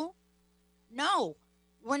 we're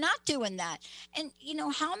not doing that. And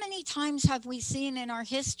how many times have we seen in our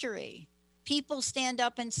history people stand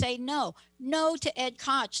up and say no to Ed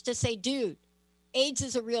Koch, to say, dude, AIDS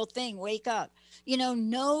is a real thing. Wake up.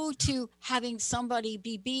 No to having somebody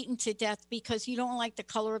be beaten to death because you don't like the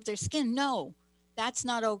color of their skin. No, that's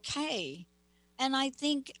not okay. And I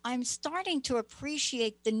think I'm starting to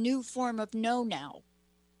appreciate the new form of no now,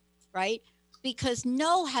 right? Because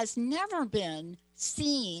no has never been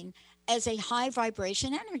seen as a high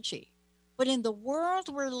vibration energy. But in the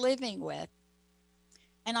world we're living with,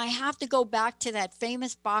 and I have to go back to that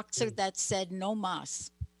famous boxer that said no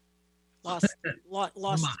mas. Lost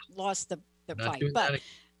the fight. But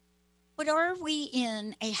are we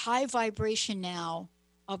in a high vibration now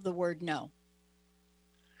of the word no?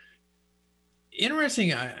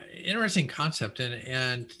 Interesting concept.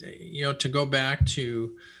 And to go back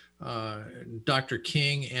to Dr.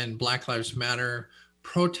 King and Black Lives Matter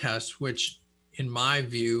protests, which in my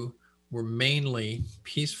view were mainly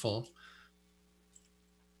peaceful,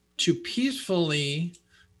 to peacefully,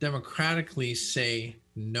 democratically say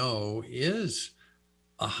no is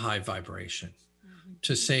a high vibration. Mm-hmm.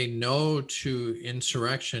 To say no to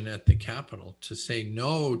insurrection at the Capitol, to say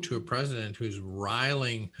no to a president who's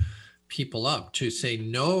riling people up, to say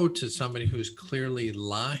no to somebody who's clearly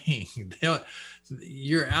lying.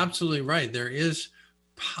 You're absolutely right. There is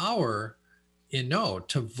power in no.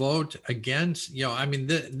 To vote against,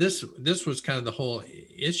 this was kind of the whole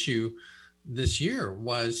issue this year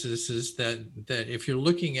is that if you're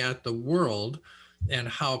looking at the world and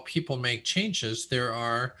how people make changes, there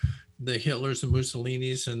are the Hitlers and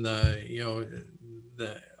Mussolinis and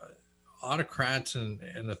the autocrats and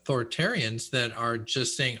authoritarians that are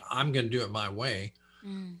just saying, I'm going to do it my way,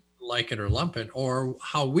 like it or lump it, or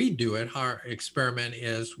how we do it. Our experiment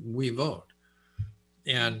is we vote.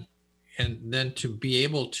 And then to be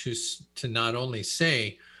able to not only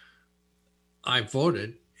say, I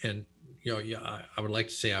voted, and I would like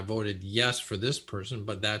to say I voted yes for this person,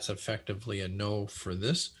 but that's effectively a no for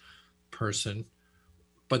this person.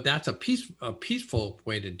 But that's a peaceful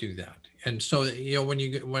way to do that. And so,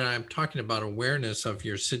 when I'm talking about awareness of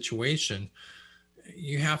your situation,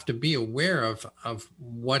 you have to be aware of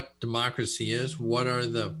what democracy is.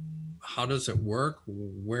 How does it work?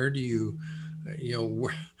 Where do you,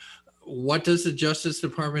 what does the Justice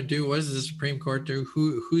Department do? What does the Supreme Court do?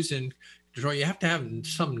 Who's in control? You have to have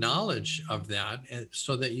some knowledge of that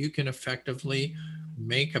so that you can effectively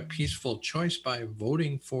make a peaceful choice by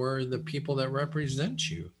voting for the people that represent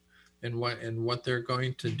you and what they're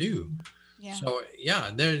going to do. Yeah. So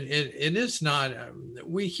it is not,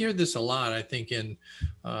 we hear this a lot, I think, in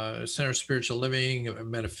Center of Spiritual Living,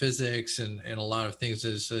 metaphysics, and a lot of things.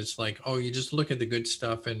 It's like, oh, you just look at the good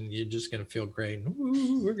stuff and you're just going to feel great.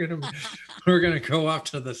 And, we're going to go up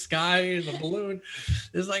to the sky in the balloon.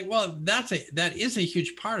 It's like, well, that is a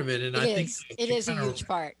huge part of it. And I think it is a huge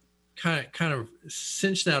part. Kind of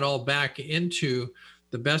cinch that all back into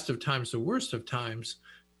the best of times, the worst of times.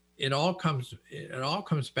 It all comes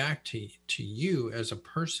back to you as a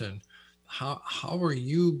person. how are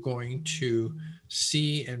you going to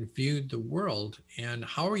see and view the world, and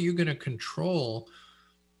how are you going to control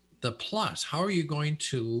the plus? How are you going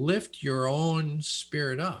to lift your own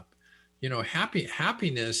spirit up?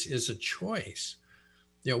 Happiness is a choice.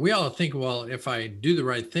 We all think, well, if I do the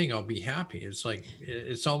right thing, I'll be happy. It's like,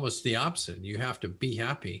 it's almost the opposite. You have to be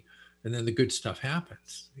happy, and then the good stuff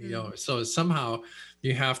happens. So somehow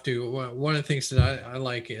you have to. One of the things that I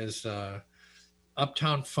like is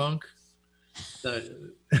Uptown Funk. Bruno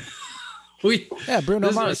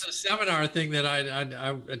this Mars. was a seminar thing that I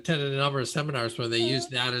attended a number of seminars where they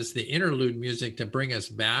used that as the interlude music to bring us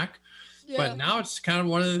back. Yeah. But now it's kind of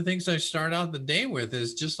one of the things I start out the day with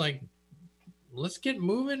is just like, let's get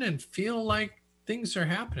moving and feel like things are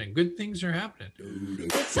happening. Good things are happening.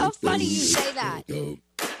 It's so funny you say that.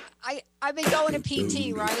 I've been going to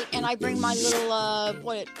PT, right? And I bring my little,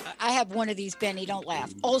 I have one of these, Benny, don't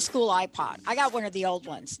laugh, old school iPod. I got one of the old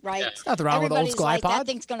ones, right? Yes. Nothing wrong with old school like, iPod. That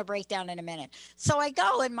thing's going to break down in a minute. So I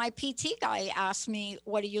go, and my PT guy asked me,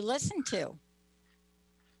 what do you listen to?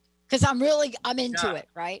 Because I'm into it,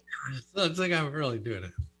 right? So it's like I'm really doing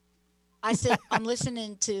it. I said, I'm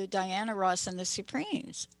listening to Diana Ross and the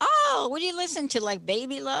Supremes. Oh, what do you listen to? Like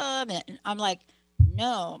Baby Love? And I'm like,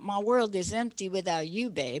 no, my world is empty without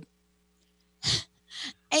you, babe.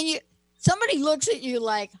 And somebody looks at you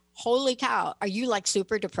like, holy cow, are you like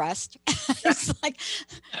super depressed? It's like,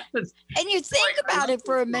 and you think about it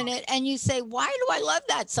for a minute and you say, why do I love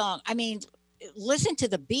that song? I mean, listen to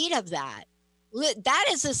the beat of that. That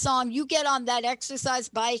is a song you get on that exercise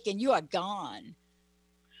bike and you are gone.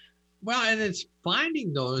 Well, and it's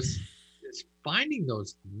finding those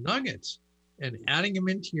nuggets and adding them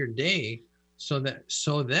into your day so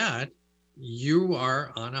that you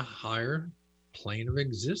are on a higher plane of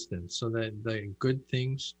existence, so that the good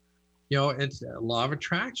things, it's a law of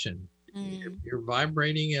attraction. If you're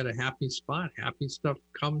vibrating at a happy spot, happy stuff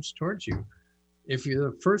comes towards you. If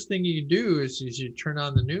the first thing you do is you turn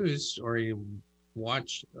on the news or you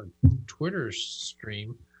watch a Twitter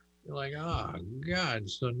stream, you're like, oh God,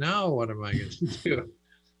 so now what am I going to do?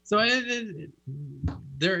 So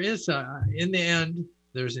there is, in the end,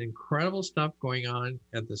 there's incredible stuff going on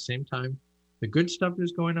at the same time. The good stuff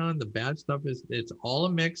is going on. The bad stuff it's all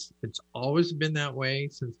a mix. It's always been that way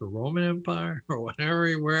since the Roman Empire or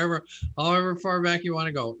whatever, wherever, however far back you want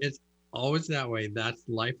to go. It's always that way. That's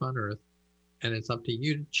life on earth. And it's up to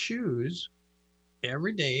you to choose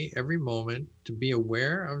every day, every moment, to be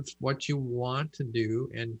aware of what you want to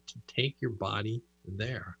do and to take your body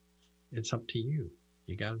there. It's up to you.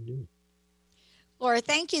 You got to do it. Laura,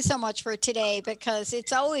 thank you so much for today, because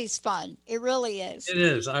it's always fun. It really is. It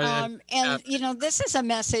is. This is a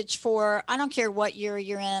message for, I don't care what year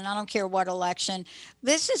you're in. I don't care what election.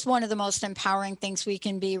 This is one of the most empowering things we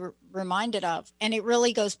can be reminded of. And it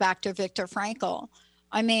really goes back to Viktor Frankl.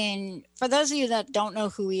 I mean, for those of you that don't know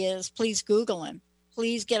who he is, please Google him.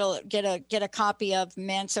 Please get a copy of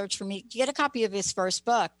Man's Search for Meaning. Get a copy of his first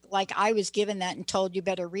book. Like, I was given that and told you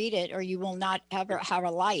better read it or you will not ever have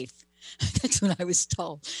a life. That's what I was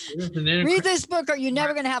told. Read this book or you're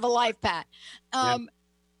never going to have a life, Pat. And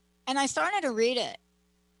I started to read it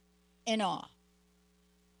in awe.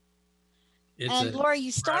 And Laura,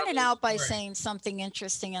 you started out by saying something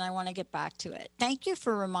interesting, and I want to get back to it. Thank you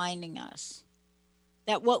for reminding us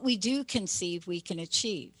that what we do conceive, we can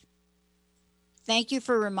achieve. Thank you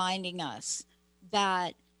for reminding us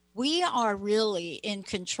that we are really in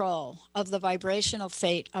control of the vibrational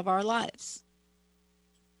fate of our lives.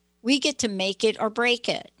 We get to make it or break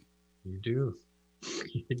it. You do.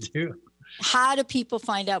 You do. How do people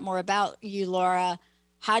find out more about you, Laura?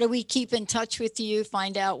 How do we keep in touch with you?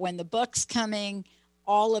 Find out when the book's coming,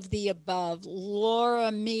 all of the above.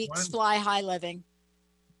 Laura Meeks, Fly High Living.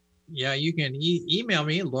 Yeah, you can email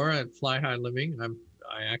me, Laura at Fly High Living. I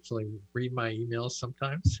actually read my emails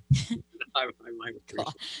sometimes. I might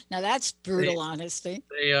now that's brutal honesty.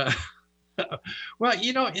 Well,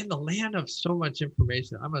 in the land of so much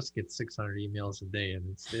information, I must get 600 emails a day,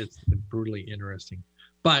 and it's brutally interesting.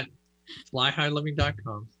 But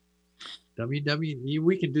flyhighliving.com, we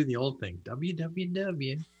can do the old thing,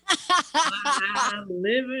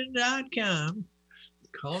 www.flyhighliving.com.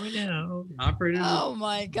 Call me now, operator. Oh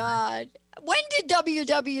my God! When did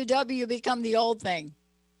www become the old thing?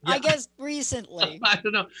 Yeah. I guess recently. I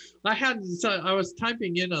don't know. I was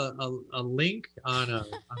typing in a link on a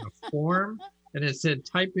form, and it said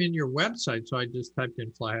type in your website. So I just typed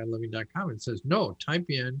in flyhighliving.com. It says no, type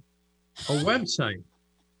in a website.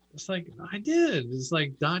 It's like I did. It's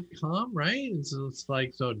like .com, right? It's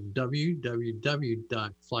like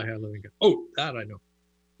www.flyhighliving. Oh, that I know.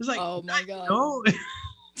 It's like, oh my God. No.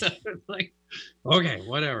 Like, okay,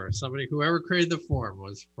 whatever. Whoever created the form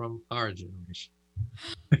was from our generation.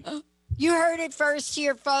 You heard it first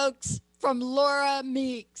here, folks, from Laura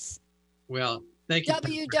Meeks. Well, thank you.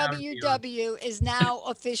 WWW is now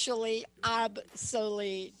officially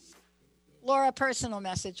obsolete. Laura, personal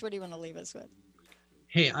message. What do you want to leave us with?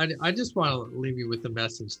 Hey, I just want to leave you with the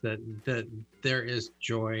message that there is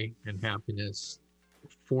joy and happiness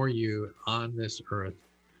for you on this earth.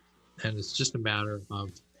 And it's just a matter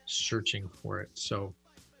of searching for it. So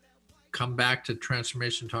come back to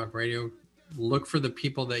Transformation Talk Radio, look for the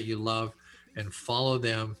people that you love and follow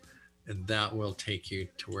them, and that will take you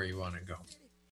to where you want to go.